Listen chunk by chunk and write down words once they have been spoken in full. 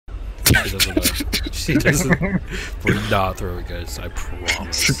She doesn't know. She doesn't. We're not throwing, guys. I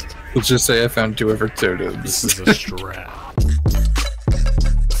promise. Let's just say I found 2 of her totems. This is a strat.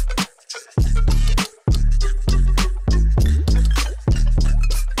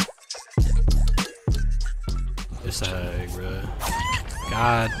 It's a hag, bro.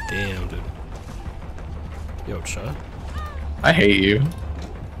 God damn, dude. Yo, Chud. I hate you.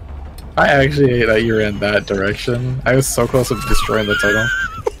 I actually hate that you're in that direction. I was so close to destroying the totem.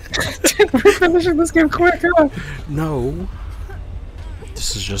 We're finishing this game quick, huh? No.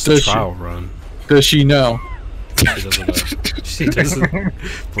 This is just a trial run. Does she know? She doesn't know. She doesn't.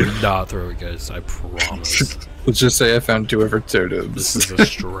 We're not throwing, guys. I promise. Let's just say I found 2 of her totems. This is a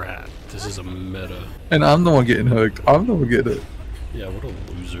strat. This is a meta. And I'm the one getting hooked. I'm the one getting it. Yeah, what a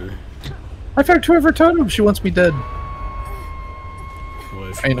loser. I found 2 of her totems. She wants me dead. Well,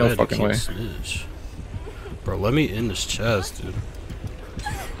 if Ain't no dead, fucking way. Snitch. Bro, let me in this chest, dude.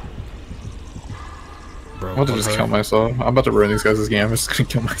 Bro, I'm about to just kill myself. I'm about to ruin these guys' game. I'm just gonna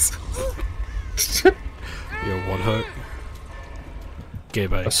kill myself. Yo, 1 hook.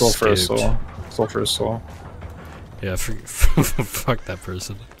 Gabe, I A soul for a escaped. soul. Soul for a soul. Yeah, fuck that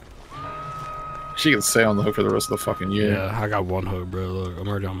person. She can stay on the hook for the rest of the fucking year. Yeah, I got 1 hook, bro. Look, I'm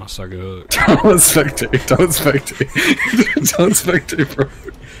already on my 2nd hook. Don't spectate. Don't spectate. Don't spectate, bro.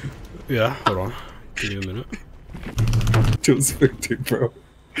 Yeah, hold on. Give me a minute. Don't spectate, bro.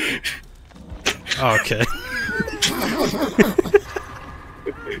 Oh, okay.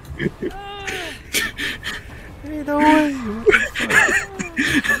 Hey, no way.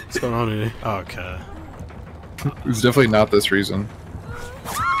 What's going on here? Oh, okay. It's definitely not this reason.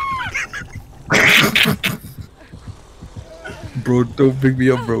 Bro, don't pick me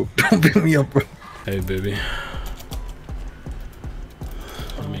up, bro. Don't pick me up, bro. Hey, baby.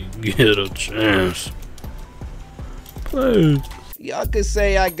 Let me get a chance. Please. Y'all could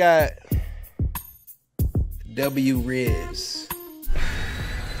say I got W-Riz.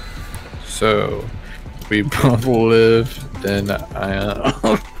 So, we both live, then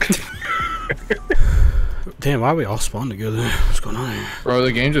I Damn, why we all spawn together? What's going on here? Bro,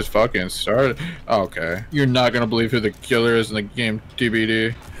 the game just fucking started. Oh, okay. You're not gonna believe who the killer is in the game,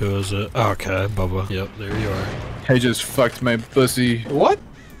 TBD. Who is it? Oh, okay, Bubba. Yep, there you are. He just fucked my pussy. What?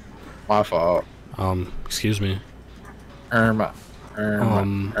 My fault. Excuse me. I'm white.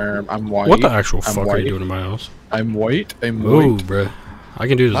 What the actual fuck are white. you doing in my house? I'm white. I'm Ooh, white. bruh. I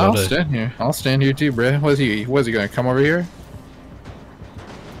can do this all I'll day. stand here. I'll stand here too, bruh. What's he gonna come over here?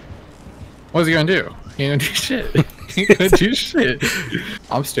 What's he gonna do? He ain't gonna do shit. He ain't gonna do shit.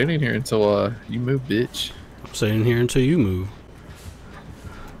 I'm standing here until you move, bitch. I'm sitting here until you move.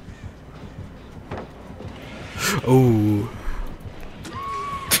 Oh.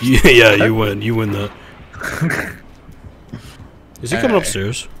 Yeah, you win. You win that. Is he coming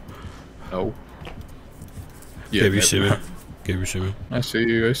upstairs? No. Yeah, Gabe, you see me? Gabe, you see me? I see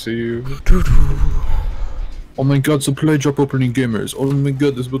you. I see you. Oh my god, supply drop opening gamers. Oh my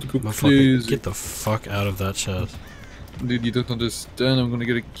god, this is about to go crazy. Get the fuck out of that chest. Dude, you don't understand. I'm gonna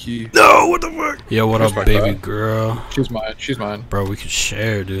get a key. No, what the fuck? Yo, what Where's up, my baby car? girl? She's mine. She's mine. Bro, we could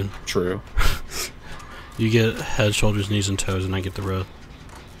share, dude. True. You get head, shoulders, knees, and toes, and I get the rest.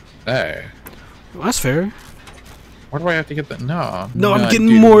 Hey. Well, that's fair. Where do I have to get that? No. No, I'm Nah, getting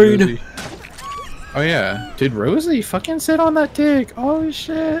dude, worried. Rosie. Oh yeah. Did Rosie fucking sit on that dick? Oh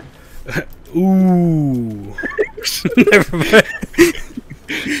shit. Ooh. Never mind.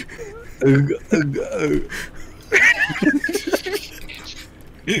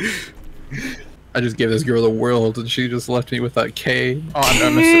 I just gave this girl the world and she just left me with that K. Oh,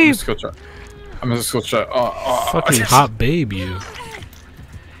 I'm gonna go try. I'm gonna go try. Fucking hot babe, you.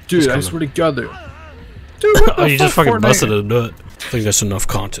 Dude, I swear to God, dude. What Oh, the you just fuck, fucking Fortnite? busted a nut. I think that's enough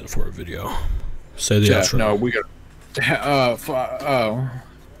content for a video. Say the Jeff, outro. no, we got.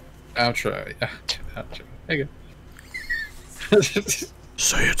 Outro. Yeah, outro. There you go.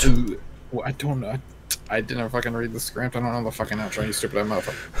 Say it. Well, I don't know. I didn't fucking read the script. I don't know the fucking outro. You stupid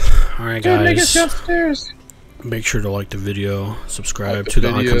motherfucker. Alright, Dude, make it guys. downstairs. Make sure to like the video, subscribe Like to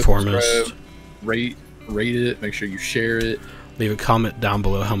the video, Unconformist. subscribe, rate it. Make sure you share it. Leave a comment down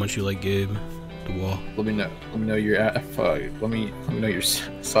below how much you like Gabe. The wall. Let me know. Let me know your let me know your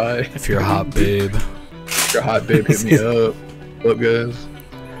side. If you're a hot babe. If you're a hot babe, hit me up. What up, guys?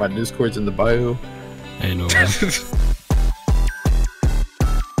 My Discord's in the bio. Ain't no way.